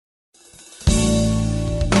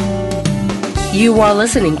You are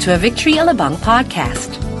listening to a Victory Alabang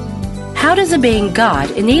podcast. How does obeying God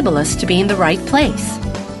enable us to be in the right place?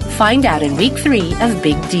 Find out in week 3 of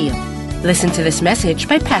Big Deal. Listen to this message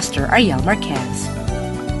by Pastor Ariel Marquez.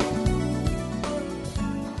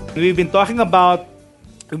 We've been talking about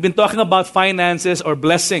finances or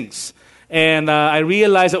blessings. And I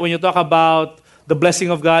realize that when you talk about the blessing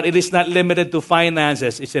of God, it is not limited to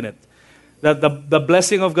finances, isn't it? That the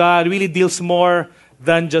blessing of God really deals more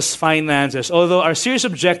than just finances. Although our serious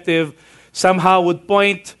objective somehow would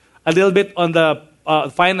point a little bit on the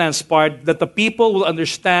finance part, that the people will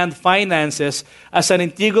understand finances as an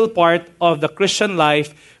integral part of the Christian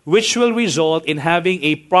life, which will result in having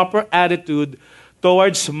a proper attitude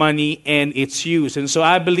towards money and its use. And so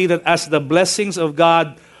I believe that as the blessings of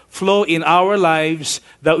God flow in our lives,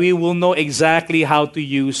 that we will know exactly how to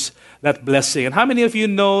use that blessing. And how many of you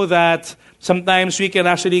know that sometimes we can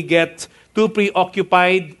actually get too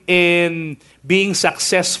preoccupied in being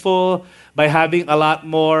successful by having a lot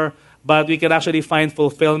more, but we can actually find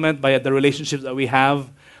fulfillment by the relationships that we have?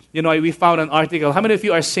 You know, we found an article. How many of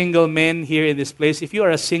you are single men here in this place? If you are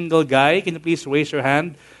a single guy, can you please raise your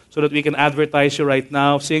hand so that we can advertise you right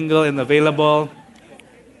now? Single and available.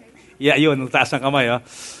 Yeah, yun, taas ng kamay, oh.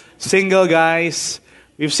 Single guys.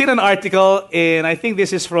 We've seen an article, and I think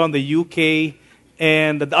this is from the UK,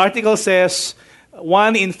 and the article says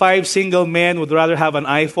 1 in 5 single men would rather have an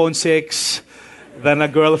iPhone 6 than a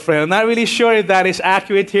girlfriend. I'm not really sure if that is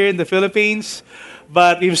accurate here in the Philippines,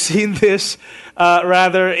 but we've seen this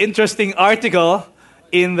rather interesting article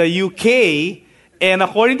in the UK, and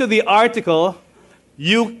according to the article,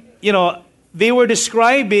 you know, they were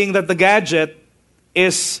describing that the gadget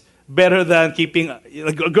is better than keeping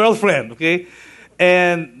a girlfriend, okay?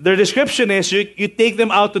 And their description is you take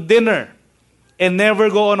them out to dinner and never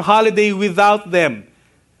go on holiday without them.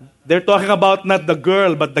 They're talking about not the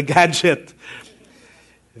girl, but the gadget.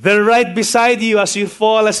 They're right beside you as you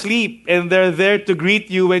fall asleep, and they're there to greet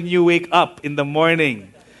you when you wake up in the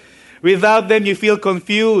morning. Without them, you feel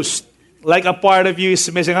confused, like a part of you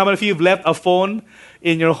is missing. How many of you have left a phone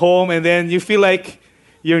in your home, and then you feel like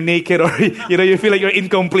you're naked, or you feel like you're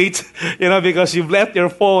incomplete, because you've left your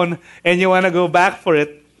phone and you want to go back for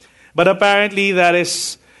it. But apparently that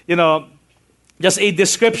is, just a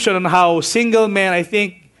description on how single men, I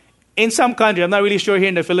think, in some country, I'm not really sure here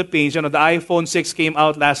in the Philippines, the iPhone 6 came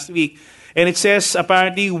out last week, and it says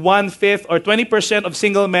apparently 1/5 or 20% of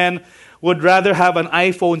single men would rather have an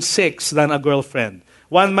iPhone 6 than a girlfriend.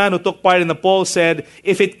 One man who took part in the poll said,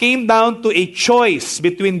 if it came down to a choice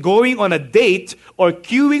between going on a date or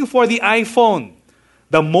queuing for the iPhone,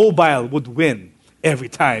 the mobile would win every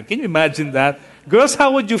time. Can you imagine that? Girls,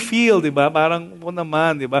 how would you feel, diba? Parang,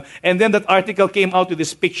 naman, diba? And then that article came out with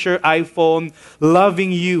this picture, iPhone,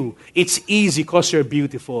 loving you. It's easy because you're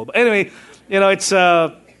beautiful. But anyway, it's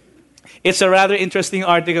a rather interesting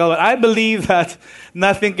article. But I believe that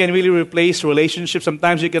nothing can really replace relationships.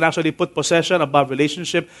 Sometimes you can actually put possession above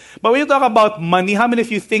relationship. But when you talk about money, how many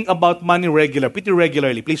of you think about money pretty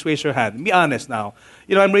regularly? Please raise your hand. Be honest now.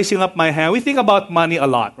 I'm raising up my hand. We think about money a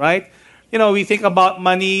lot, right? We think about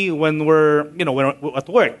money when we're at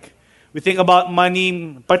work. We think about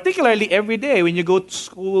money particularly every day when you go to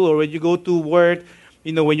school or when you go to work.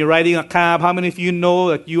 When you're riding a cab, how many of you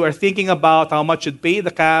know that you are thinking about how much you'd pay the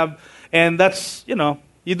cab? And that's,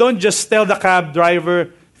 you don't just tell the cab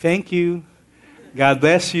driver, thank you, God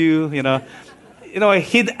bless you,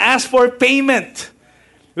 he'd ask for payment.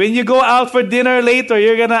 When you go out for dinner later,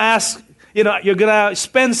 you're going to ask, you're going to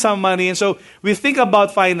spend some money. And so we think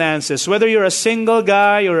about finances, whether you're a single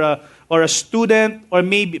guy or a student, or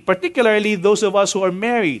maybe particularly those of us who are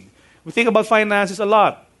married. We think about finances a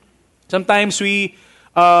lot. Sometimes we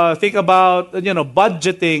think about,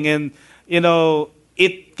 budgeting, and,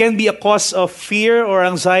 it can be a cause of fear or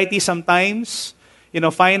anxiety sometimes.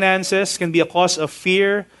 Finances can be a cause of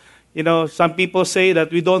fear. Some people say that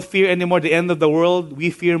we don't fear anymore the end of the world. We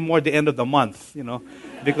fear more the end of the month,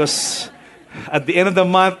 because at the end of the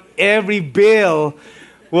month, every bill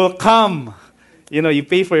will come. You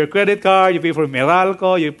pay for your credit card, you pay for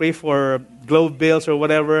Meralco, you pay for Globe bills or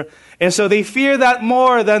whatever. And so they fear that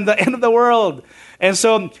more than the end of the world. And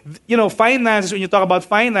so, finances, when you talk about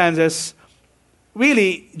finances,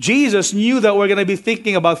 really, Jesus knew that we're going to be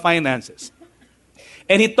thinking about finances.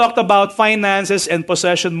 And he talked about finances and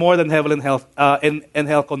possession more than heaven and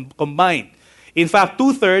hell combined. In fact,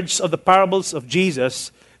 2/3 of the parables of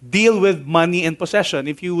Jesus deal with money and possession,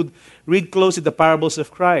 if you would read closely the parables of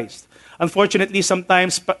Christ. Unfortunately,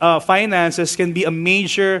 sometimes finances can be a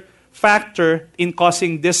major factor in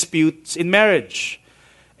causing disputes in marriage.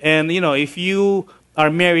 And, if you are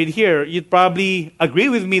married here, you'd probably agree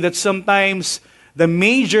with me that sometimes the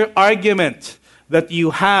major argument that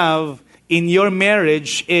you have in your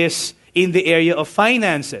marriage is in the area of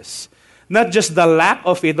finances. Not just the lack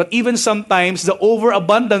of it, but even sometimes the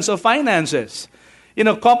overabundance of finances.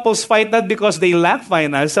 Couples fight not because they lack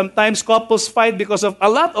finance. Sometimes couples fight because of a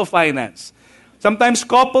lot of finance. Sometimes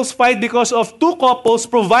couples fight because of two couples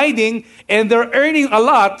providing and they're earning a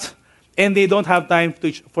lot and they don't have time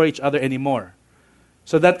for each other anymore.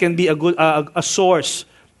 So that can be a source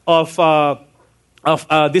of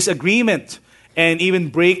disagreement and even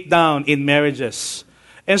breakdown in marriages.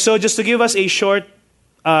 And so just to give us a short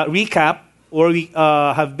recap where we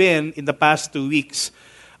have been in the past 2 weeks.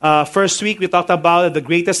 First week, we talked about the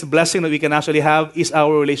greatest blessing that we can actually have is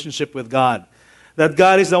our relationship with God. That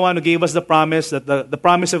God is the one who gave us the promise, that the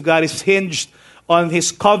promise of God is hinged on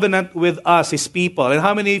His covenant with us, His people. And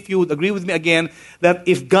how many of you would agree with me again that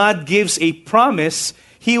if God gives a promise,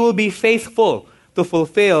 He will be faithful to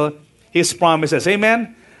fulfill His promises?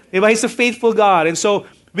 Amen? He's a faithful God. And so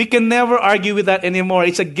we can never argue with that anymore.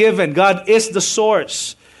 It's a given. God is the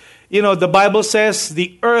source. The Bible says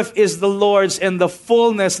the earth is the Lord's and the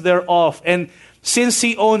fullness thereof. And since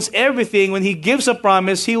He owns everything, when He gives a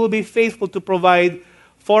promise, He will be faithful to provide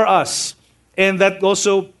for us. And that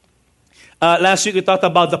also, last week we talked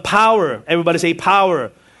about the power. Everybody say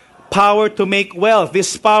power. Power to make wealth.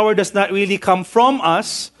 This power does not really come from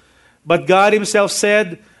us, but God Himself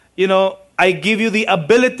said, I give you the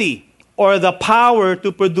ability or the power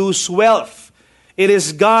to produce wealth. It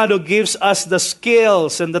is God who gives us the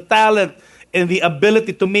skills and the talent and the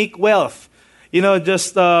ability to make wealth.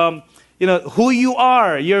 Who you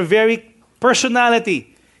are, your very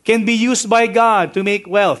personality can be used by God to make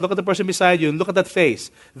wealth. Look at the person beside you and look at that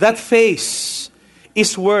face. That face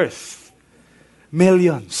is worth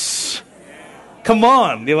millions. Come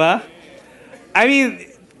on, di ba? I mean,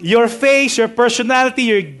 your face, your personality,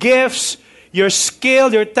 your gifts, your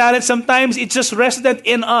skill, your talent, sometimes it's just resident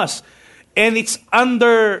in us. And it's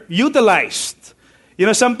underutilized.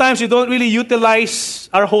 Sometimes you don't really utilize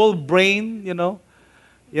our whole brain,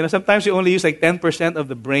 sometimes you only use like 10% of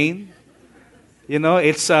the brain.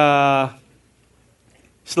 It's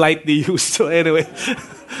slightly used. So anyway.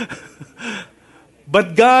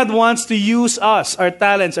 But God wants to use us, our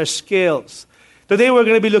talents, our skills. Today we're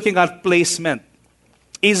going to be looking at placement.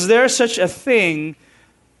 Is there such a thing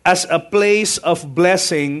as a place of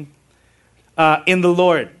blessing in the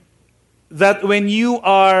Lord? That when you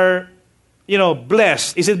are,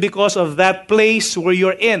 blessed, is it because of that place where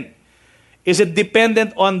you're in? Is it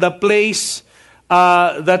dependent on the place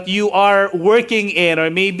that you are working in? Or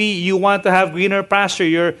maybe you want to have greener pasture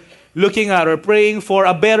you're looking at or praying for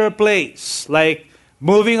a better place, like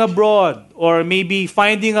moving abroad or maybe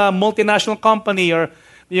finding a multinational company or,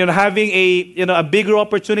 having a bigger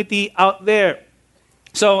opportunity out there.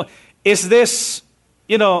 So is this,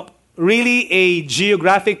 really a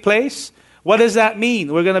geographic place? What does that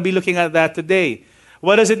mean? We're going to be looking at that today.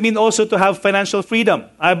 What does it mean also to have financial freedom?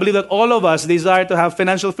 I believe that all of us desire to have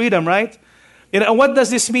financial freedom, right? And what does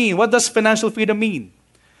this mean? What does financial freedom mean?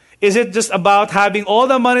 Is it just about having all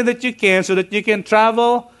the money that you can so that you can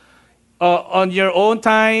travel on your own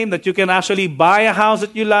time, that you can actually buy a house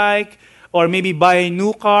that you like, or maybe buy a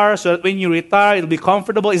new car so that when you retire, it'll be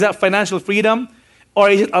comfortable? Is that financial freedom? Or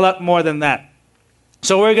is it a lot more than that?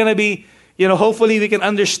 So we're going to be, hopefully we can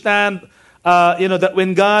understand that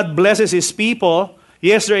when God blesses His people,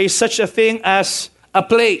 yes, there is such a thing as a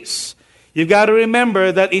place. You've got to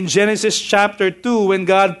remember that in Genesis chapter 2, when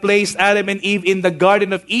God placed Adam and Eve in the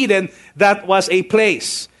Garden of Eden, that was a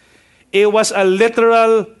place. It was a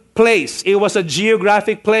literal place. It was a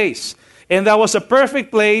geographic place. And that was a perfect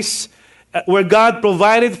place where God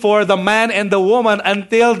provided for the man and the woman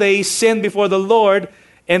until they sinned before the Lord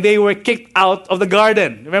and they were kicked out of the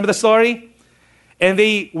garden. Remember the story? And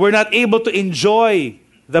they were not able to enjoy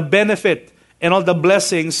the benefit and all the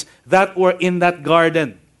blessings that were in that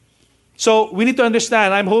garden. So we need to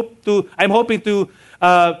understand. I'm hoping to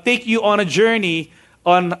take you on a journey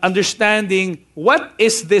on understanding what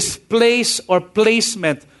is this place or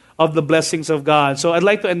placement of the blessings of God. So I'd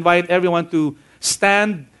like to invite everyone to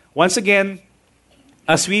stand once again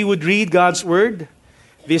as we would read God's Word.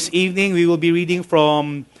 This evening we will be reading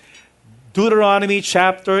from Deuteronomy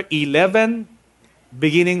chapter 11,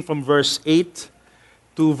 beginning from verse 8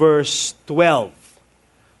 to verse 12.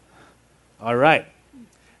 All right.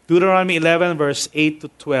 Deuteronomy 11, verse 8 to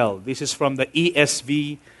 12. This is from the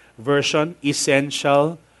ESV version,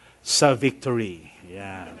 Essential sa Victory.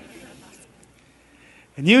 Yeah.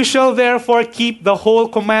 And you shall therefore keep the whole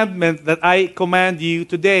commandment that I command you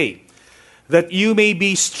today, that you may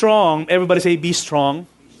be strong. Everybody say, be strong.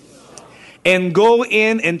 And go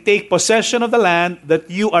in and take possession of the land that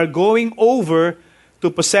you are going over to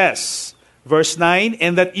possess. Verse 9,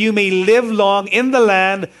 and that you may live long in the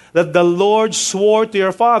land that the Lord swore to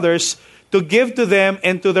your fathers to give to them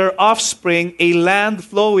and to their offspring, a land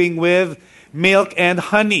flowing with milk and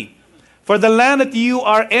honey. For the land that you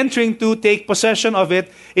are entering to take possession of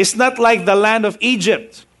it is not like the land of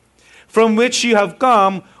Egypt, from which you have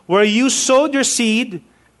come, where you sowed your seed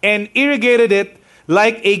and irrigated it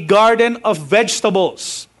like a garden of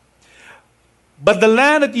vegetables. But the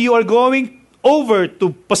land that you are going over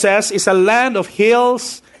to possess is a land of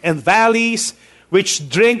hills and valleys, which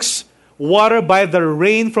drinks water by the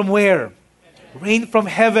rain from where? Rain from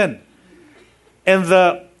heaven. And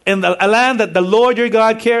a land that the Lord your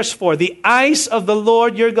God cares for. The eyes of the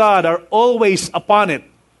Lord your God are always upon it.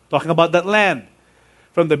 Talking about that land.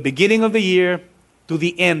 From the beginning of the year to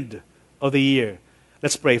the end of the year.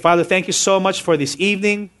 Let's pray. Father, thank you so much for this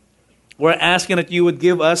evening. We're asking that you would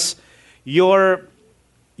give us your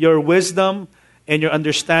wisdom and your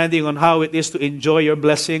understanding on how it is to enjoy your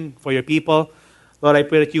blessing for your people. Lord, I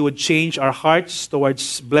pray that you would change our hearts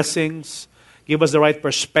towards blessings. Give us the right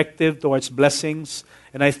perspective towards blessings.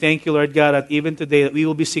 And I thank you, Lord God, that even today that we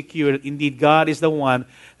will be secure. That indeed, God is the one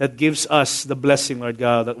that gives us the blessing, Lord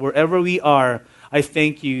God. That wherever we are, I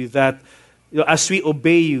thank you that as we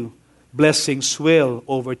obey you, blessings will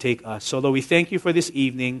overtake us. So, Lord, we thank you for this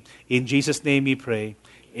evening. In Jesus' name we pray.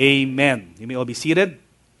 Amen. You may all be seated.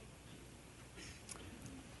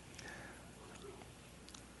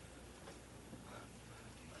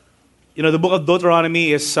 You know, the book of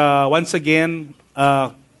Deuteronomy is, once again,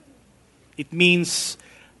 it means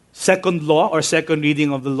second law or second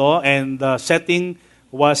reading of the law. And the setting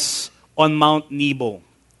was on Mount Nebo.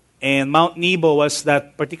 And Mount Nebo was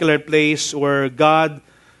that particular place where God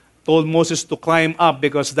told Moses to climb up,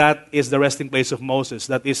 because that is the resting place of Moses.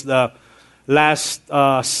 That is the last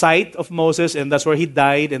site of Moses, and that's where he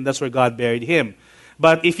died, and that's where God buried him.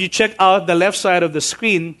 But if you check out the left side of the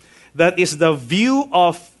screen, that is the view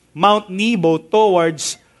of Mount Nebo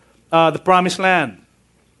towards the Promised Land.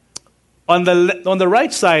 On the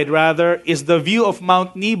right side, rather, is the view of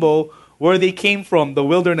Mount Nebo where they came from, the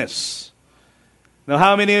wilderness. Now,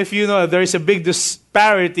 how many of you know that there is a big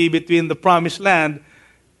disparity between the Promised Land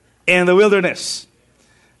and the wilderness?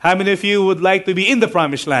 How many of you would like to be in the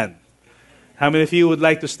Promised Land? How many of you would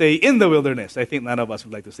like to stay in the wilderness? I think none of us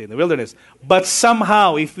would like to stay in the wilderness. But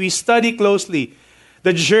somehow, if we study closely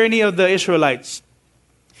the journey of the Israelites,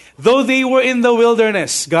 though they were in the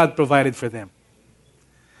wilderness, God provided for them.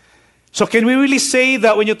 So can we really say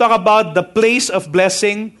that when you talk about the place of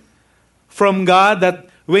blessing from God, that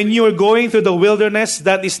when you are going through the wilderness,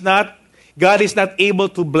 God is not able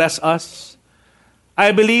to bless us?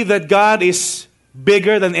 I believe that God is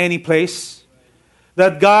bigger than any place.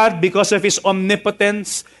 That God, because of His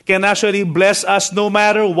omnipotence, can actually bless us no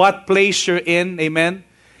matter what place you're in. Amen?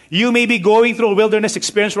 You may be going through a wilderness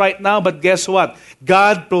experience right now, but guess what?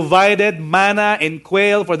 God provided manna and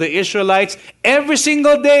quail for the Israelites every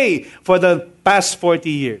single day for the past 40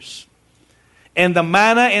 years. And the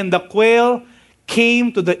manna and the quail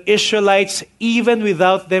came to the Israelites even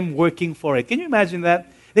without them working for it. Can you imagine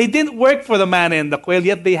that? They didn't work for the manna and the quail,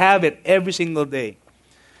 yet they have it every single day.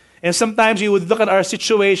 And sometimes you would look at our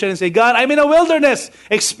situation and say, God, I'm in a wilderness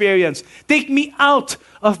experience. Take me out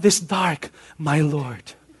of this dark, my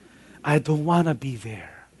Lord. I don't want to be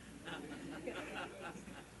there.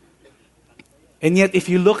 And yet, if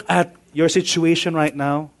you look at your situation right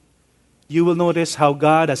now, you will notice how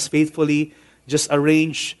God has faithfully just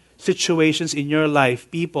arranged situations in your life,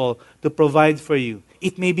 people to provide for you.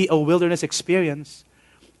 It may be a wilderness experience.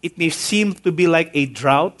 It may seem to be like a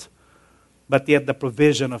drought, but yet the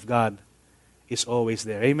provision of God is always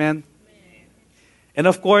there. Amen? And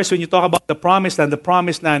of course, when you talk about the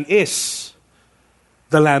Promised Land is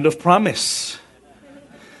the land of promise.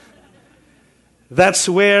 That's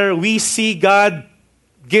where we see God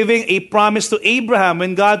giving a promise to Abraham.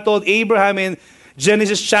 When God told Abraham in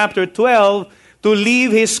Genesis chapter 12 to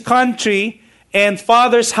leave his country and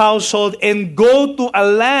father's household and go to a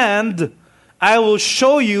land I will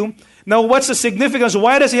show you. Now, what's the significance?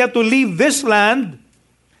 Why does he have to leave this land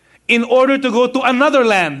in order to go to another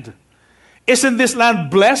land? Isn't this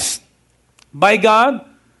land blessed by God?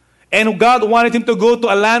 And God wanted him to go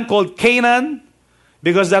to a land called Canaan,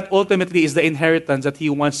 because that ultimately is the inheritance that he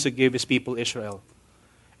wants to give his people Israel.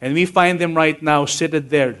 And we find them right now situated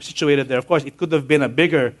there. Of course, it could have been a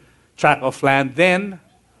bigger tract of land then,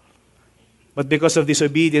 but because of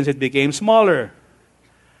disobedience, it became smaller.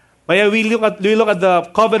 But yeah, we look at the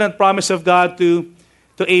covenant promise of God to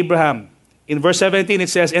Abraham In verse 17 it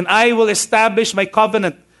says, "And I will establish my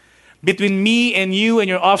covenant between me and you and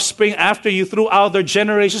your offspring after you throughout their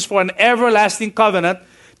generations for an everlasting covenant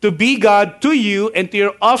to be God to you and to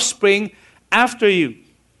your offspring after you."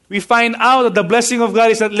 We find out that the blessing of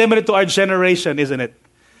God is not limited to our generation, isn't it?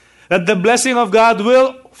 That the blessing of God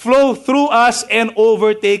will flow through us and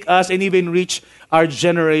overtake us and even reach our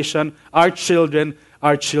generation, our children,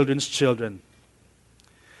 our children's children.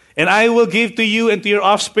 "And I will give to you and to your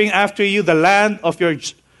offspring after you the land of your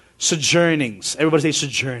sojournings." Everybody say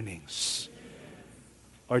sojournings.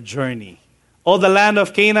 Or journey. "All the land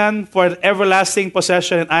of Canaan for an everlasting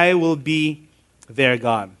possession, and I will be their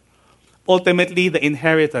God." Ultimately, the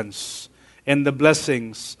inheritance and the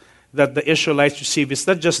blessings that the Israelites receive is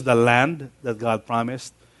not just the land that God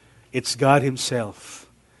promised. It's God Himself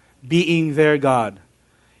being their God.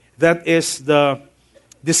 That is the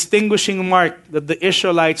distinguishing mark that the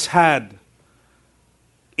Israelites had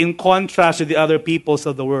in contrast to the other peoples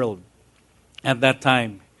of the world at that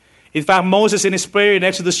time. In fact, Moses in his prayer in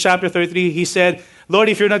Exodus chapter 33, he said, "Lord,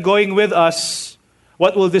 if you're not going with us,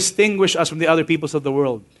 what will distinguish us from the other peoples of the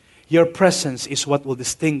world? Your presence is what will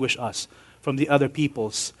distinguish us from the other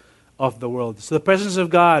peoples of the world." So the presence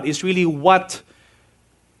of God is really what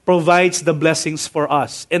provides the blessings for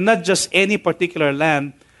us. And not just any particular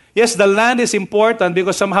land. Yes, the land is important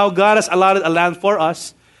because somehow God has allotted a land for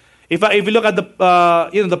us. If you look at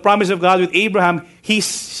the promise of God with Abraham,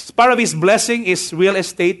 part of his blessing is real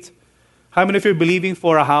estate. How many of you are believing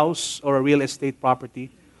for a house or a real estate property?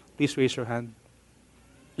 Please raise your hand.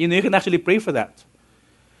 You can actually pray for that.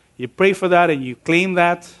 You pray for that and you claim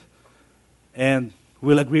that, and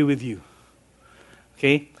we'll agree with you.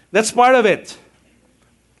 Okay? That's part of it.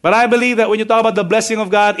 But I believe that when you talk about the blessing of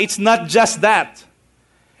God, it's not just that.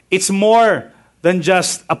 It's more than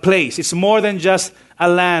just a place. It's more than just a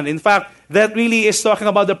land. In fact, that really is talking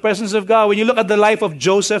about the presence of God. When you look at the life of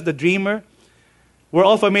Joseph the dreamer, we're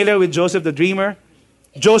all familiar with Joseph the dreamer.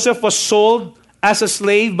 Joseph was sold as a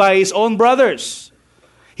slave by his own brothers.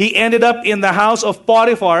 He ended up in the house of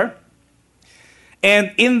Potiphar.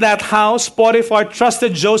 And in that house, Potiphar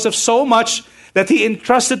trusted Joseph so much that he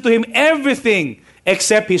entrusted to him everything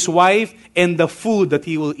except his wife and the food that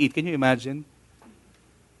he will eat. Can you imagine?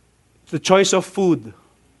 The choice of food,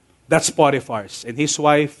 that's Potiphar's. And his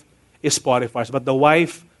wife is Potiphar's. But the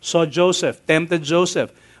wife saw Joseph, tempted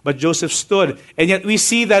Joseph. But Joseph stood. And yet we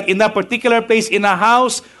see that in that particular place, in a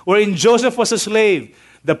house wherein Joseph was a slave,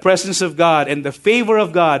 the presence of God and the favor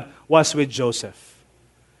of God was with Joseph.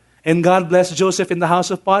 And God blessed Joseph in the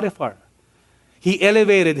house of Potiphar. He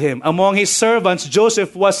elevated him. Among his servants,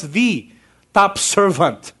 Joseph was the top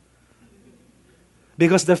servant.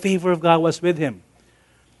 Because the favor of God was with him.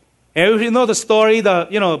 And you know the story,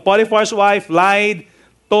 Potiphar's wife lied,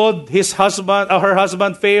 told his husband, her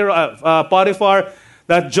husband, Pharaoh, Potiphar,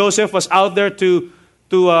 that Joseph was out there to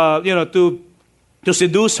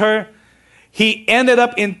seduce her. He ended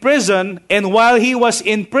up in prison, and while he was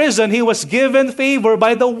in prison, he was given favor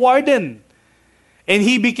by the warden. And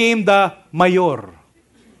he became the mayor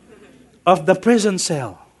of the prison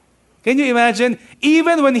cell. Can you imagine?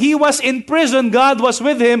 Even when he was in prison, God was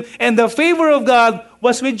with him, and the favor of God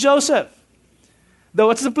was with Joseph. Though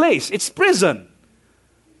what's the place? It's prison.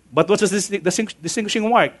 But what's the distinguishing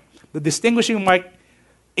mark? The distinguishing mark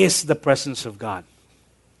is the presence of God.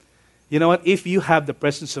 You know what? If you have the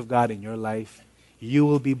presence of God in your life, you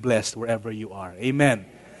will be blessed wherever you are. Amen.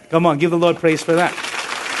 Come on, give the Lord praise for that.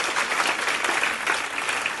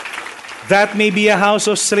 That may be a house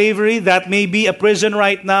of slavery. That may be a prison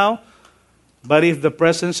right now. But if the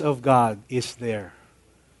presence of God is there,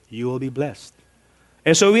 you will be blessed.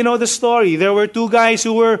 And so we know the story. There were two guys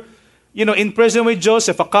who were, in prison with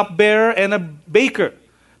Joseph, a cupbearer and a baker.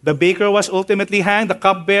 The baker was ultimately hanged. The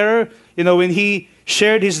cupbearer, when he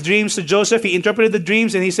shared his dreams to Joseph, he interpreted the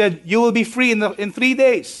dreams and he said, "You will be free in 3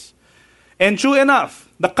 days." And true enough,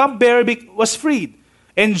 the cupbearer was freed.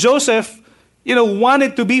 And Joseph,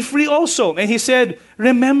 wanted to be free also. And he said,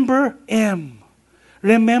 "Remember M,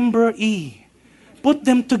 remember E. Put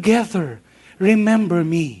them together. Remember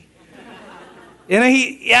me." And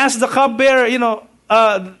he asked the cupbearer,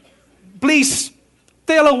 "Please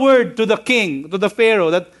tell a word to the king, to the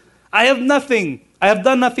Pharaoh, that I have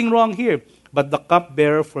done nothing wrong here." But the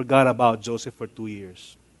cupbearer forgot about Joseph for 2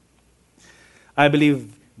 years. I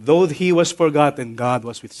believe, though he was forgotten, God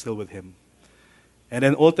was still with him. And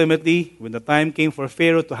then ultimately, when the time came for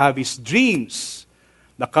Pharaoh to have his dreams,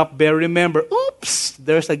 the cupbearer remembered, "Oops,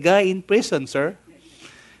 there's a guy in prison, sir,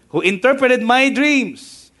 who interpreted my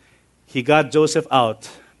dreams." He got Joseph out.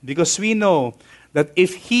 Because we know that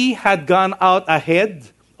if he had gone out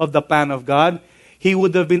ahead of the plan of God, he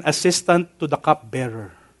would have been assistant to the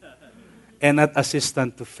cupbearer and not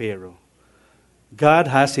assistant to Pharaoh. God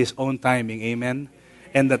has His own timing, amen?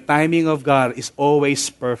 And the timing of God is always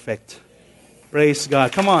perfect. Praise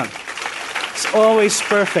God. Come on. It's always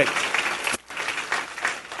perfect.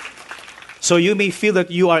 So you may feel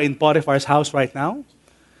that you are in Potiphar's house right now,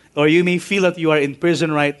 or you may feel that you are in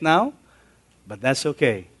prison right now, but that's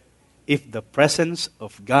okay. If the presence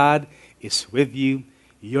of God is with you,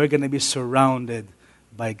 you're going to be surrounded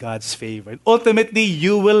by God's favor. And ultimately,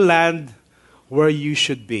 you will land where you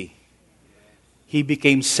should be. He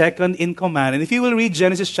became second in command. And if you will read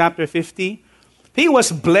Genesis chapter 50, he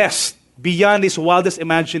was blessed beyond his wildest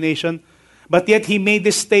imagination, but yet he made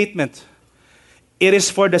this statement, "It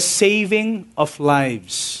is for the saving of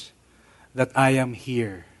lives that I am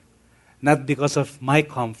here, not because of my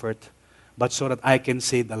comfort, but so that I can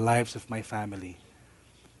save the lives of my family."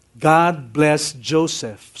 God blessed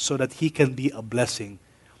Joseph so that he can be a blessing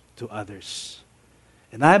to others.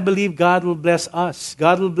 And I believe God will bless us.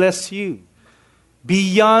 God will bless you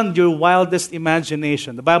beyond your wildest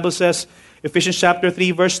imagination. The Bible says, Ephesians chapter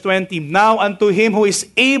 3, verse 20, "Now unto him who is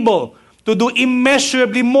able to do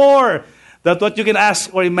immeasurably more than what you can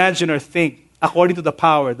ask or imagine or think, according to the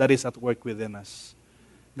power that is at work within us."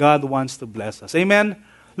 God wants to bless us. Amen?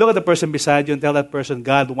 Look at the person beside you and tell that person,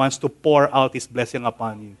 God wants to pour out His blessing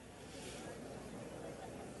upon you.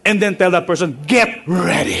 And then tell that person, get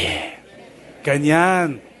ready.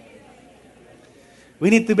 Ganyan. We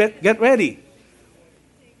need to get ready.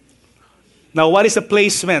 Now, what is a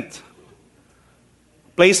placement?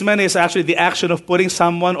 Placement is actually the action of putting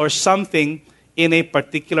someone or something in a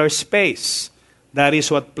particular space. That is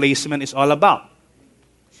what placement is all about.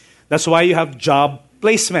 That's why you have job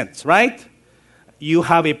placements, right? You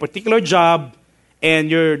have a particular job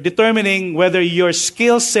and you're determining whether your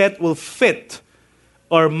skill set will fit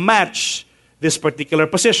or match this particular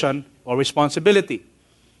position or responsibility.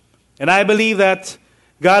 And I believe that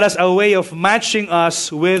God has a way of matching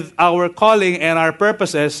us with our calling and our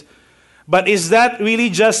purposes. But is that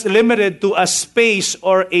really just limited to a space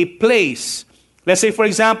or a place? Let's say, for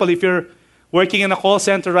example, if you're working in a call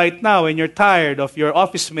center right now and you're tired of your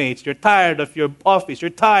office mates, you're tired of your office,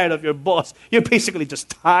 you're tired of your boss, you're basically just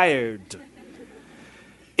tired.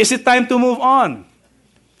 Is it time to move on?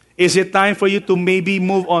 Is it time for you to maybe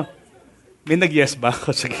move on? May nag-yes ba?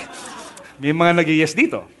 Sige. May mga nag-yes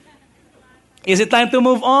dito. Is it time to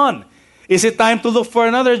move on? Is it time to look for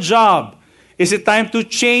another job? Is it time to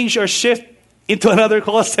change or shift into another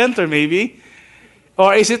call center maybe?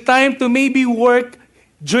 Or is it time to maybe work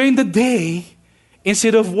during the day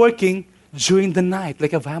instead of working during the night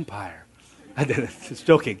like a vampire? I didn't. Just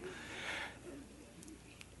joking.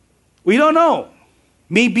 We don't know.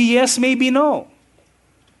 Maybe yes, maybe no.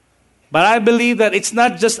 But I believe that it's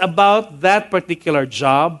not just about that particular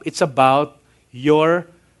job. It's about your,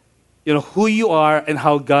 who you are and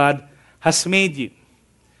how God has made you.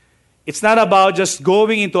 It's not about just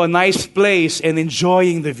going into a nice place and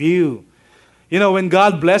enjoying the view. When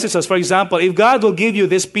God blesses us, for example, if God will give you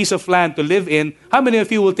this piece of land to live in, how many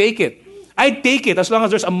of you will take it? I'd take it as long as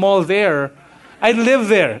there's a mall there. I'd live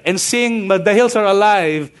there and sing "The Hills Are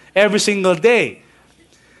Alive" every single day.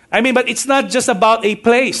 But it's not just about a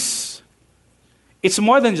place. It's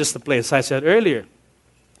more than just a place, I said earlier.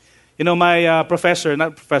 My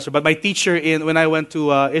my teacher when I went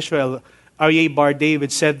to Israel, R.A. Bar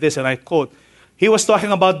David, said this, and I quote, he was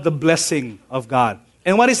talking about the blessing of God.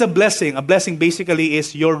 And what is a blessing? A blessing basically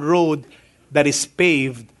is your road that is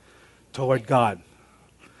paved toward God.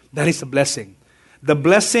 That is a blessing. The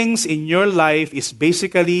blessings in your life is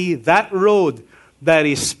basically that road that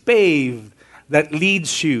is paved, that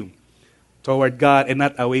leads you toward God and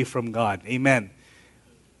not away from God. Amen.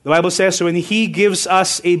 The Bible says when He gives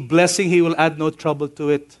us a blessing, He will add no trouble to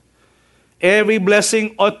it. Every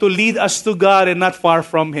blessing ought to lead us to God and not far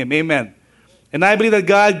from Him. Amen. And I believe that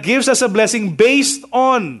God gives us a blessing based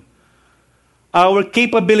on our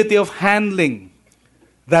capability of handling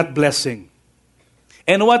that blessing.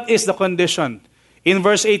 And what is the condition? In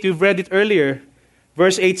verse 8, we've read it earlier.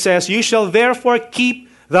 Verse 8 says, "You shall therefore keep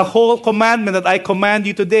the whole commandment that I command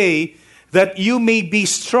you today, that you may be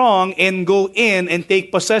strong and go in and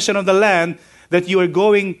take possession of the land that you are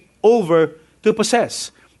going over to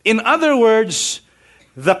possess." In other words,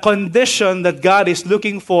 the condition that God is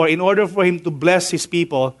looking for in order for Him to bless His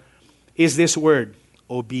people is this word,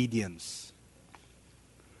 obedience.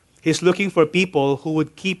 He's looking for people who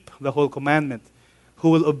would keep the whole commandment, who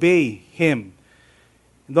will obey Him.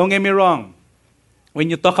 Don't get me wrong. When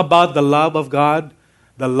you talk about the love of God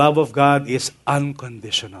is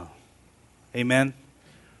unconditional. Amen?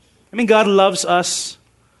 God loves us.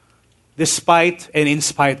 despite and in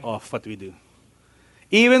spite of what we do.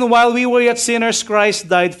 Even while we were yet sinners, Christ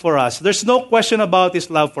died for us. There's no question about His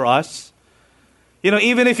love for us.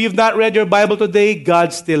 Even if you've not read your Bible today,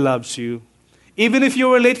 God still loves you. Even if you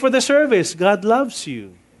were late for the service, God loves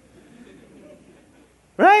you.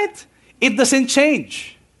 Right? It doesn't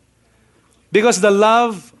change. Because the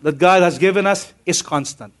love that God has given us is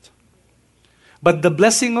constant. But the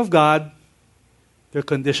blessing of God, they're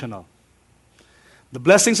conditional. The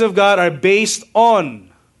blessings of God are based on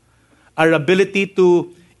our ability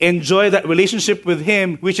to enjoy that relationship with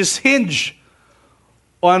Him, which is hinged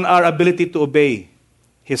on our ability to obey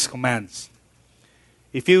His commands.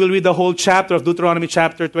 If you will read the whole chapter of Deuteronomy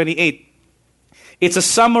chapter 28, it's a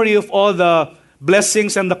summary of all the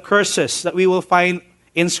blessings and the curses that we will find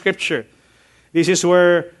in Scripture. This is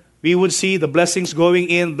where we would see the blessings going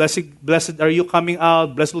in. Blessed are you coming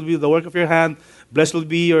out. Blessed will be the work of your hand. Blessed will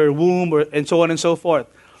be your womb, and so on and so forth.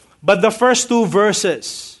 But the first two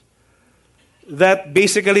verses that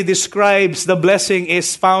basically describes the blessing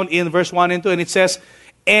is found in verse 1 and 2. And it says,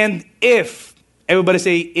 and if, everybody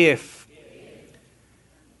say if.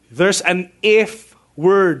 There's an if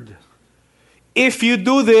word. If you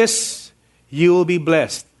do this, you will be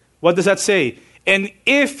blessed. What does that say? And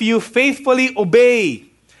if you faithfully obey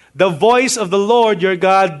the voice of the Lord your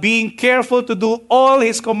God, being careful to do all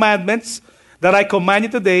His commandments that I command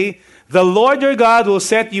you today, the Lord your God will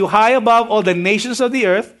set you high above all the nations of the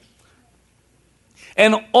earth,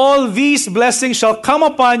 and all these blessings shall come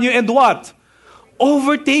upon you and what?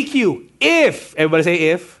 Overtake you. If, everybody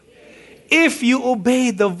say if you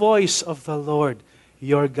obey the voice of the Lord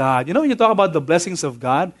your God. When you talk about the blessings of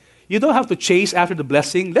God, you don't have to chase after the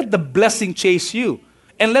blessing. Let the blessing chase you.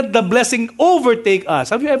 And let the blessing overtake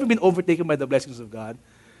us. Have you ever been overtaken by the blessings of God?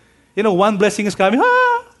 One blessing is coming,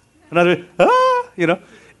 another,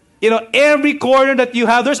 every corner that you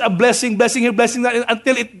have, there's a blessing here, blessing that,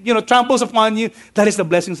 until it, tramples upon you. That is the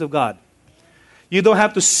blessings of God. You don't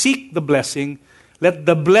have to seek the blessing. Let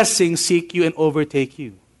the blessing seek you and overtake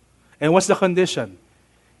you. And what's the condition?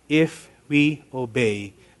 If we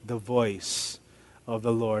obey the voice of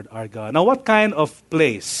the Lord our God. Now, what kind of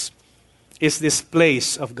place is this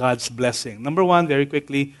place of God's blessing? Number one, very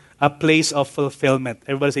quickly, a place of fulfillment.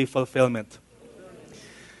 Everybody say fulfillment.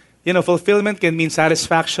 Fulfillment can mean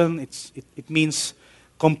satisfaction. It means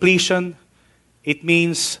completion. It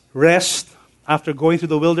means rest after going through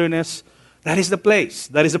the wilderness. That is the place.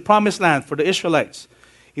 That is the promised land for the Israelites.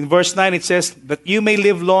 In verse 9 it says, that you may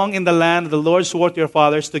live long in the land the Lord swore to your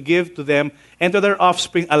fathers to give to them and to their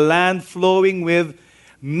offspring, a land flowing with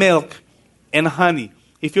milk and honey.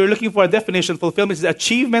 If you're looking for a definition, fulfillment is the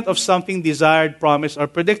achievement of something desired, promised, or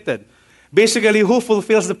predicted. Basically, who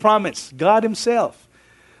fulfills the promise? God Himself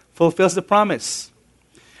fulfills the promise.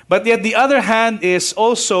 But yet the other hand is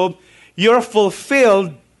also, you're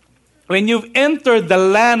fulfilled when you've entered the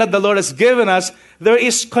land that the Lord has given us. There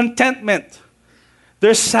is contentment.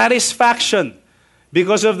 There's satisfaction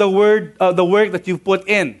because of the work that you've put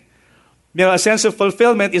in. A sense of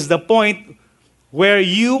fulfillment is the point where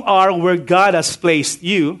you are where God has placed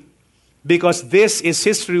you, because this is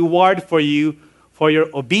His reward for you for your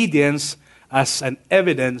obedience as an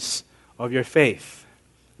evidence of your faith.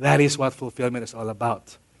 That is what fulfillment is all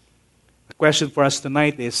about. The question for us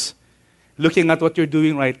tonight is, looking at what you're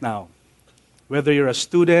doing right now, whether you're a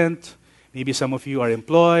student, maybe some of you are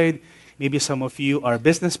employed, maybe some of you are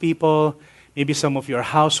business people, maybe some of you are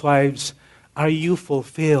housewives, are you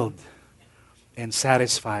fulfilled and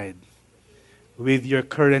satisfied with your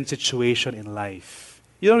current situation in life?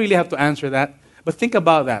 You don't really have to answer that, but think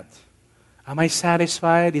about that. Am I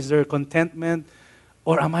satisfied? Is there contentment?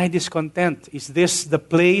 Or am I discontent? Is this the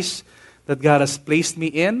place that God has placed me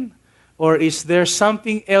in? Or is there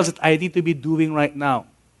something else that I need to be doing right now?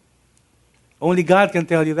 Only God can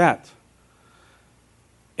tell you that.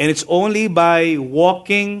 And it's only by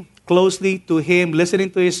walking closely to Him, listening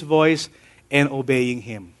to His voice, and obeying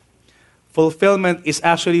Him. Fulfillment is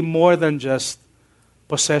actually more than just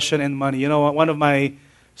possession and money. One of my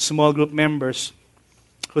small group members,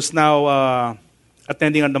 who's now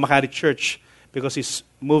attending at the Makati Church because he's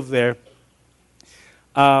moved there,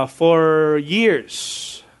 for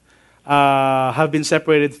years have been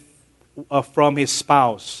separated from his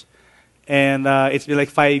spouse. And it's been like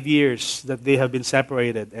 5 years that they have been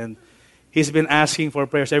separated. And he's been asking for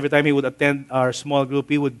prayers. Every time he would attend our small group,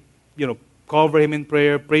 he would, cover him in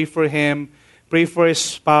prayer, pray for him, pray for his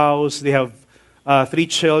spouse. They have 3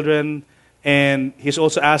 children. And he's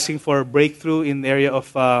also asking for a breakthrough in the area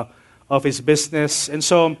of his business. And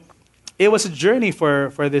so it was a journey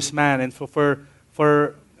for this man. And for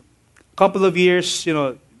a couple of years,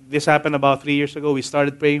 this happened about 3 years ago. We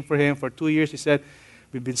started praying for him for 2 years. He said,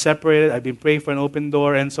 we've been separated. I've been praying for an open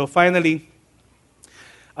door. And so finally,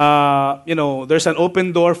 there's an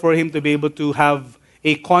open door for him to be able to have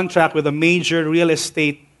a contract with a major real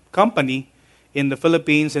estate company in the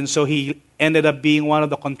Philippines. And so he ended up being one of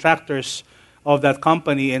the contractors of that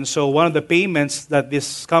company. And so one of the payments that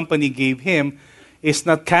this company gave him is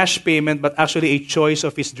not cash payment, but actually a choice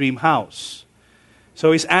of his dream house.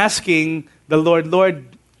 So he's asking the Lord,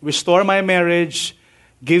 restore my marriage,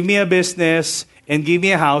 give me a business, and give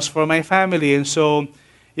me a house for my family. And so,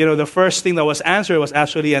 the first thing that was answered was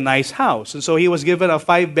actually a nice house. And so he was given a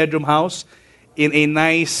 5-bedroom house in a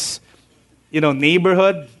nice,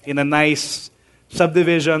 neighborhood, in a nice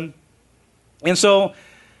subdivision. And so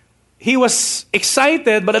he was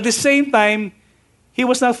excited, but at the same time, he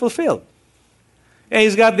was not fulfilled. And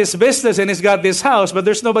he's got this business and he's got this house, but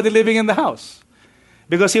there's nobody living in the house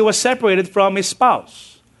because he was separated from his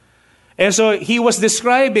spouse. And so he was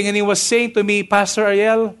describing and he was saying to me, Pastor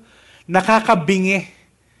Ariel, nakakabingi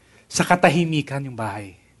sa katahimikan yung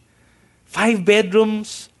bahay. 5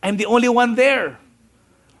 bedrooms, I'm the only one there.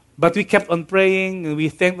 But we kept on praying and we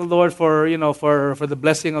thanked the Lord for the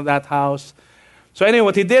blessing of that house. So anyway,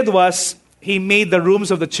 what he did was he made the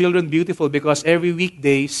rooms of the children beautiful because every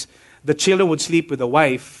weekdays the children would sleep with the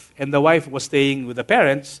wife and the wife was staying with the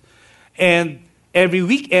parents. And every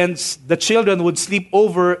weekends the children would sleep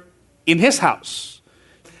over in his house.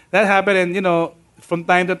 That happened, and from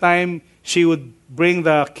time to time, she would bring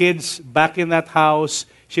the kids back in that house.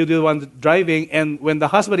 She would be the one driving, and when the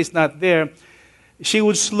husband is not there, she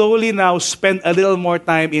would slowly now spend a little more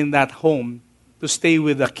time in that home to stay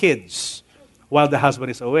with the kids while the husband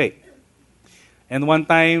is away. And one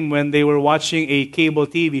time when they were watching a cable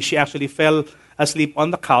TV, she actually fell asleep on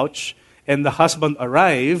the couch, and the husband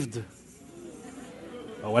arrived.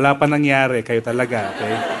 Wala pa nangyari, kayo talaga,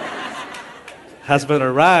 okay? Husband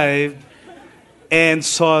arrived and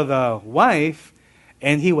saw the wife,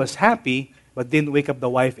 and he was happy, but didn't wake up the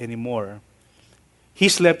wife anymore. He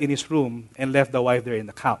slept in his room and left the wife there in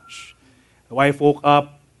the couch. The wife woke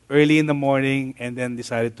up early in the morning and then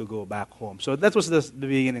decided to go back home. So that was the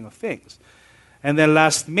beginning of things. And then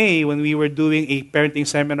last May, when we were doing a parenting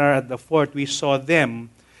seminar at the fort, we saw them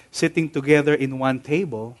sitting together in one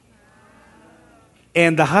table.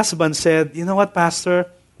 And the husband said, you know what, Pastor?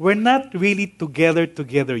 We're not really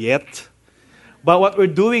together yet. But what we're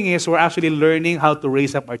doing is we're actually learning how to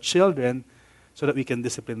raise up our children so that we can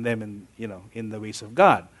discipline them in the ways of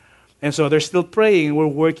God. And so they're still praying. We're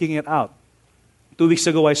working it out. 2 weeks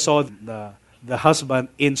ago, I saw the husband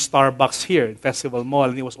in Starbucks here in Festival Mall,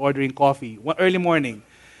 and he was ordering coffee early morning.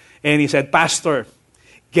 And he said, Pastor,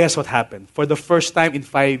 guess what happened? For the first time in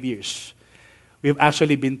 5 years, we've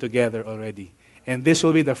actually been together already. And this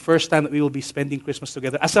will be the first time that we will be spending Christmas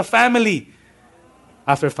together as a family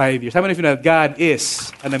after 5 years. How many of you know that God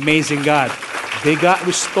is an amazing God? They got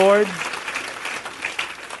restored.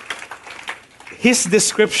 His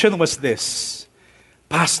description was this,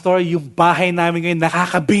 Pastor, yung bahay namin ngayon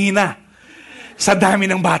nakakabingi na sa dami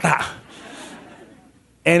ng bata.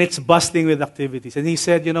 And it's bustling with activities. And he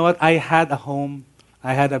said, you know what? I had a home.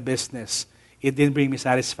 I had a business. It didn't bring me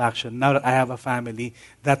satisfaction. Now that I have a family,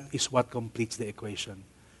 that is what completes the equation.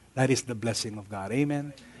 That is the blessing of God.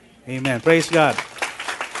 Amen? Amen. Praise God.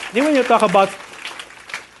 Then when you talk about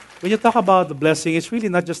the blessing, it's really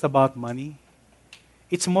not just about money.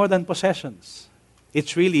 It's more than possessions.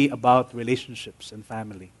 It's really about relationships and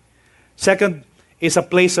family. Second is a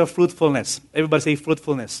place of fruitfulness. Everybody say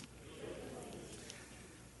fruitfulness.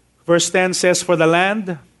 Verse 10 says, for the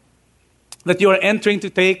land that you are entering to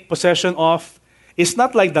take possession of is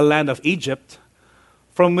not like the land of Egypt,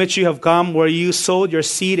 from which you have come, where you sowed your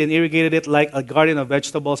seed and irrigated it like a garden of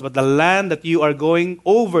vegetables. But the land that you are going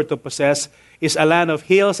over to possess is a land of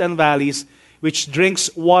hills and valleys, which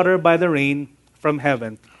drinks water by the rain from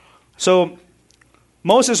heaven. So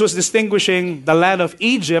Moses was distinguishing the land of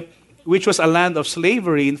Egypt, which was a land of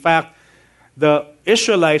slavery. In fact, the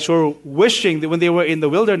Israelites were wishing that when they were in the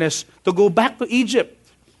wilderness to go back to Egypt.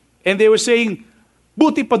 And they were saying,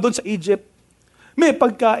 buti pa dun sa Egypt, may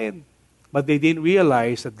pagkain. But they didn't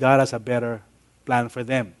realize that God has a better plan for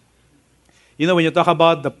them. When you talk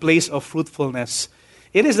about the place of fruitfulness,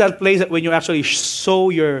 it is that place that when you actually sow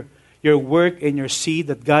your work and your seed,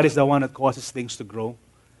 that God is the one that causes things to grow.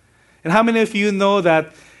 And how many of you know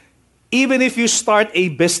that even if you start a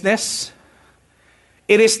business,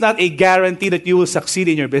 it is not a guarantee that you will succeed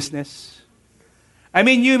in your business? I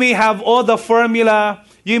mean, you may have all the formula,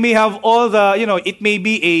 you may have all the, it may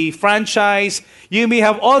be a franchise, you may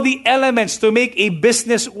have all the elements to make a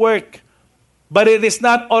business work, but it is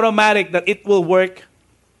not automatic that it will work.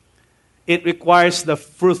 it requires the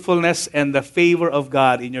fruitfulness and the favor of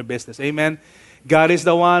God in your business. Amen? God is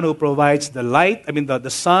the one who provides the light, the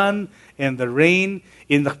sun and the rain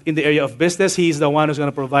in the area of business. He is the one who's going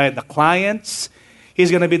to provide the clients. He's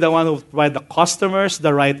going to be the one who will provide the customers,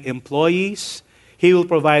 the right employees. He will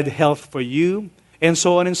provide health for you, and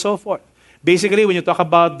so on and so forth. Basically, when you talk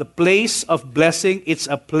about the place of blessing, it's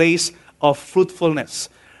a place of fruitfulness,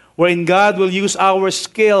 wherein God will use our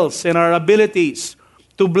skills and our abilities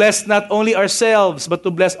to bless not only ourselves, but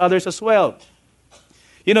to bless others as well.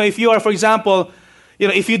 If you are, for example,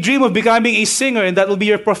 if you dream of becoming a singer and that will be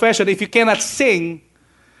your profession, if you cannot sing,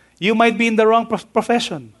 you might be in the wrong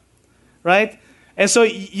profession, right? And so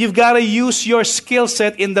you've got to use your skill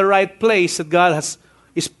set in the right place that God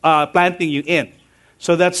is planting you in.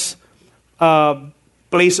 So that's a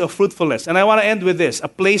place of fruitfulness. And I want to end with this, a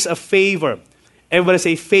place of favor. Everybody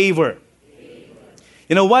say favor.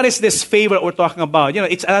 What is this favor we're talking about?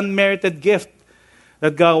 It's an unmerited gift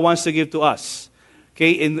that God wants to give to us.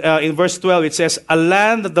 Okay, in verse 12 it says, a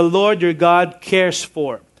land that the Lord your God cares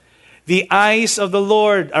for. The eyes of the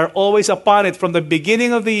Lord are always upon it from the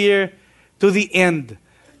beginning of the year to the end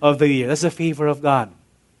of the year. That's the favor of God.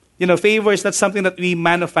 Favor is not something that we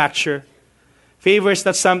manufacture. Favor is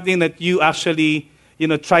not something that you actually,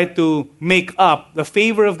 try to make up. The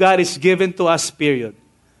favor of God is given to us, period.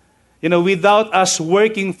 Without us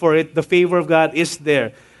working for it, the favor of God is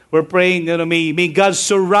there. We're praying, may God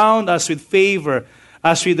surround us with favor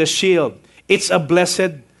as with a shield. It's a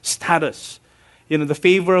blessed status. The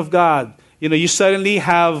favor of God. You suddenly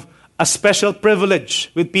have a special privilege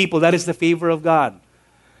with people. That is the favor of God.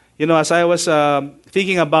 As I was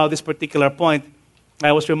thinking about this particular point,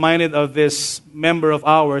 I was reminded of this member of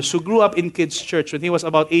ours who grew up in kids' church when he was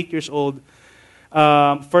about 8 years old.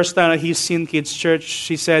 First time that he's seen kids' church,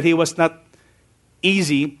 she said he was not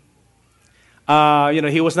easy.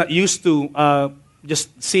 He was not used to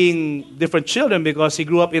just seeing different children because he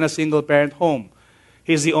grew up in a single-parent home.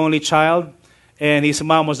 He's the only child, and his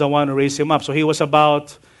mom was the one who raised him up. So he was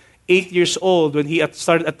about 8 years old when he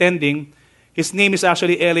started attending. His name is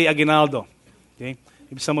actually Eli Aguinaldo. Okay?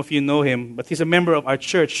 Maybe some of you know him, but he's a member of our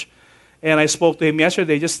church. And I spoke to him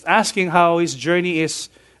yesterday just asking how his journey is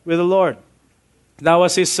with the Lord. That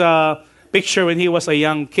was his picture when he was a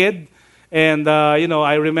young kid. And,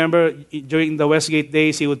 I remember during the Westgate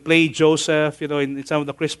days, he would play Joseph, in some of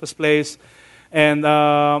the Christmas plays. And,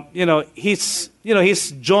 he's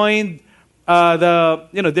joined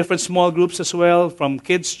the, different small groups as well, from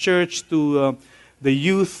kids' church to the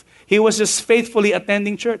youth. He was just faithfully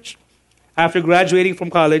attending church. After graduating from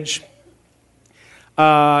college,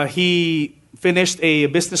 he finished a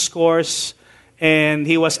business course, and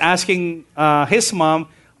he was asking his mom,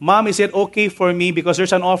 Mom, is it okay for me, because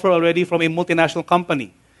there's an offer already from a multinational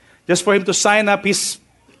company, just for him to sign up? He's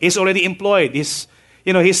already employed. His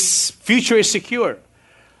future is secure.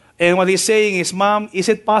 And what he's saying is, Mom, is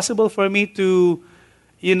it possible for me to,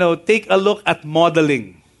 take a look at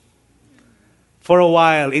modeling for a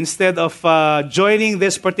while instead of joining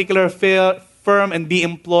this particular firm and be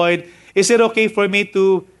employed? Is it okay for me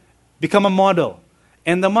to become a model?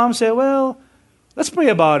 And the mom said, well, let's pray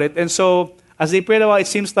about it. And so as they prayed about it, it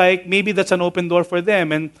seems like maybe that's an open door for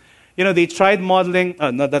them. And, they tried modeling.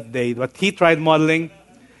 Not that day, but he tried modeling.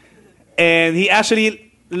 And he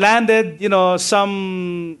actually landed,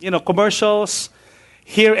 some, commercials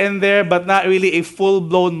here and there, but not really a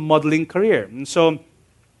full-blown modeling career. And so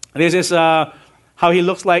this is how he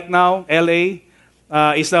looks like now. L.A.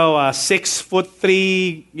 He's now a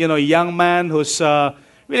 6'3", young man who's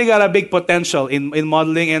really got a big potential in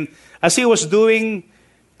modeling. And as he was doing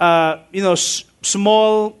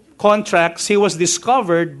small contracts, he was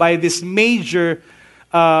discovered by this major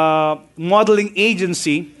modeling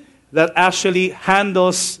agency that actually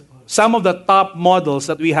handles some of the top models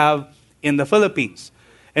that we have in the Philippines.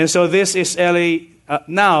 And so this is LA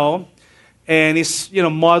now, and he's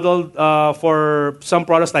modeled for some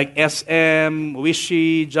products like SM,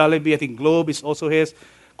 Wishy, Jollibee, I think Globe is also his.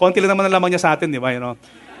 Konti lang naman ang lamang niya sa atin, di ba?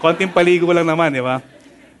 Konting paligo lang naman, di ba?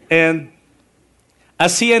 And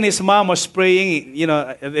as he and his mom was praying,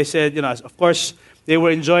 they said, of course, they were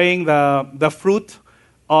enjoying the fruit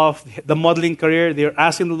of the modeling career. They were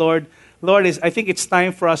asking the Lord, I think it's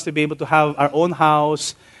time for us to be able to have our own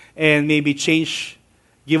house and maybe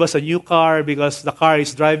give us a new car, because the car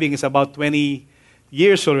he's driving is about 20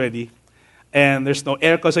 years already, and there's no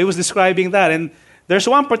aircon. So he was describing that. And there's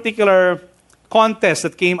one particular contest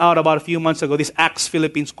that came out about a few months ago, this Axe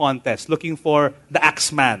Philippines contest, looking for the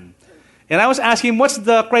Axe Man. And I was asking him, what's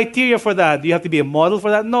the criteria for that? Do you have to be a model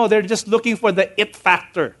for that? No, they're just looking for the it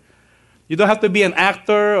factor. You don't have to be an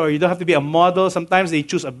actor or you don't have to be a model. Sometimes they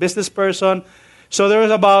choose a business person. So there was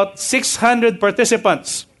about 600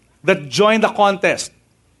 participants that joined the contest.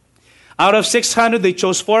 Out of 600, they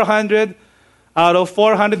chose 400. Out of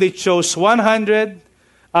 400, they chose 100.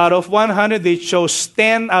 Out of 100, they chose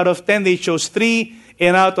 10. Out of 10, they chose 3.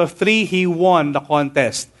 And out of 3, he won the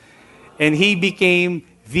contest. And he became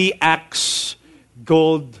the Axe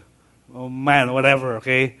Gold, whatever,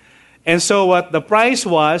 okay? And so what the prize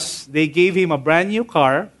was, they gave him a brand new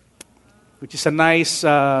car, which is a nice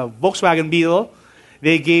Volkswagen Beetle.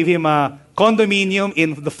 They gave him a condominium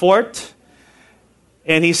in the fort.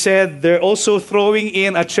 And he said they're also throwing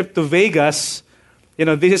in a trip to Vegas. You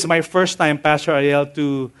know, this is my first time, Pastor Ariel,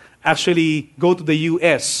 to actually go to the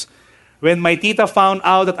U.S. When my tita found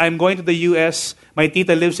out that I'm going to the U.S., my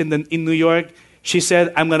tita lives in New York, she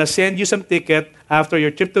said, I'm going to send you some ticket after your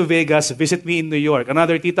trip to Vegas, visit me in New York.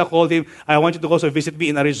 Another tita called him, I want you to also visit me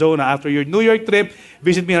in Arizona. After your New York trip,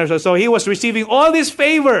 visit me in Arizona. So he was receiving all this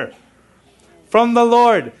favor from the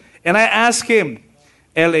Lord. And I asked him,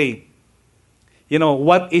 L.A., you know,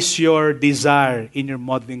 what is your desire in your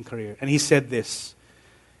modeling career? And he said this,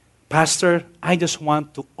 Pastor, I just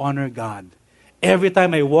want to honor God. Every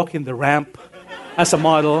time I walk in the ramp as a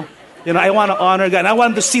model, you know, I want to honor God. And I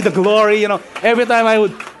want to see the glory, you know. Every time I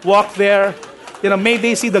would walk there, you know, may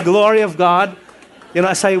they see the glory of God, you know,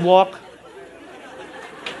 as I walk.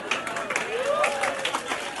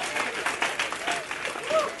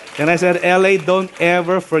 And I said, LA, don't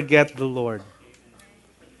ever forget the Lord.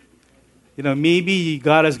 You know, maybe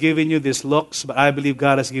God has given you these looks, but I believe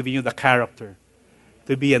God has given you the character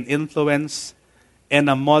to be an influence and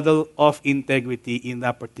a model of integrity in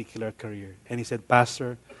that particular career. And he said,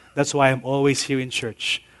 Pastor, that's why I'm always here in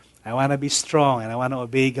church. I want to be strong and I want to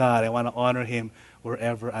obey God. I want to honor Him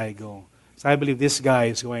wherever I go. So I believe this guy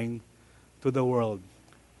is going to the world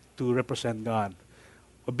to represent God.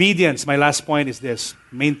 Obedience, my last point is this.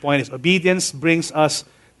 Main point is obedience brings us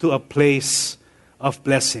to a place of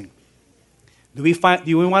blessing. Do we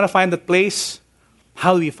want to find that place?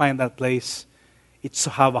 How do we find that place? It's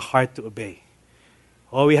to have a heart to obey.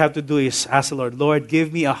 All we have to do is ask the Lord, Lord,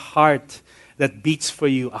 give me a heart that beats for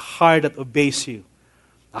you, a heart that obeys you,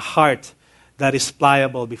 a heart that is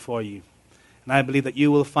pliable before you. And I believe that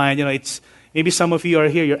you will find, you know, it's maybe some of you are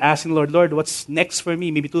here, you're asking the Lord, Lord, what's next for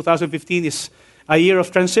me? Maybe 2015 is a year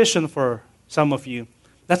of transition for some of you.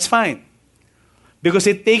 That's fine. Because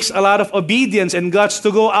it takes a lot of obedience and guts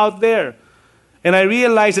to go out there. And I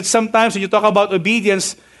realize that sometimes when you talk about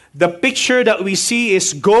obedience, the picture that we see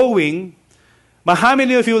is going. But how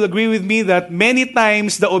many of you will agree with me that many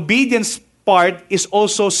times the obedience part is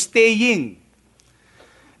also staying?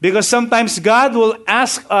 Because sometimes God will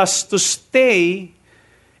ask us to stay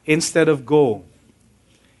instead of go.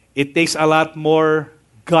 It takes a lot more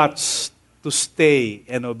guts to stay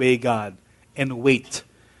and obey God and wait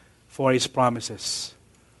for His promises.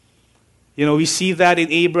 You know, we see that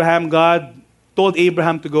in Abraham. God told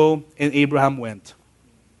Abraham to go, and Abraham went.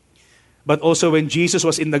 But also when Jesus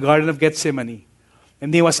was in the Garden of Gethsemane,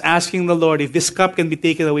 and he was asking the Lord if this cup can be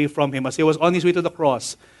taken away from him, as he was on his way to the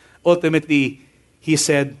cross, ultimately, he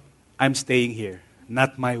said, I'm staying here.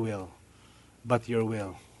 Not my will, but your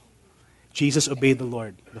will. Jesus obeyed the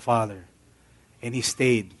Lord, the Father, and he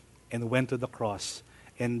stayed and went to the cross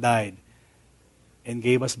and died and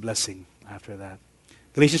gave us blessing after that.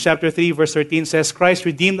 Galatians chapter 3, verse 13 says, Christ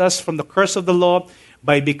redeemed us from the curse of the law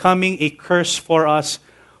by becoming a curse for us.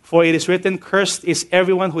 For it is written, cursed is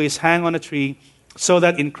everyone who is hanged on a tree, so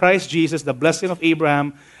that in Christ Jesus the blessing of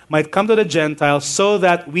Abraham might come to the Gentiles, so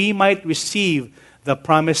that we might receive the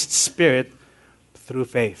promised Spirit through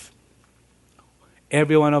faith.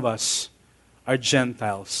 Every one of us are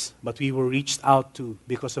Gentiles, but we were reached out to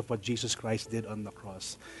because of what Jesus Christ did on the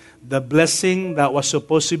cross. The blessing that was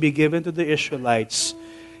supposed to be given to the Israelites,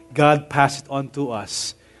 God passed it on to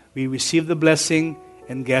us. We received the blessing,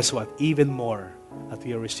 and guess what? Even more that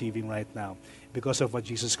we are receiving right now because of what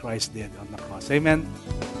Jesus Christ did on the cross. Amen.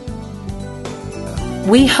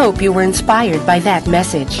 We hope you were inspired by that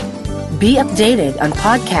message. Be updated on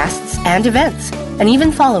podcasts and events, and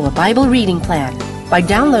even follow a Bible reading plan by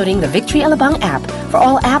downloading the Victory Alabang app for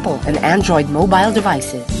all Apple and Android mobile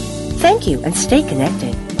devices. Thank you, and stay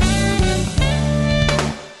connected.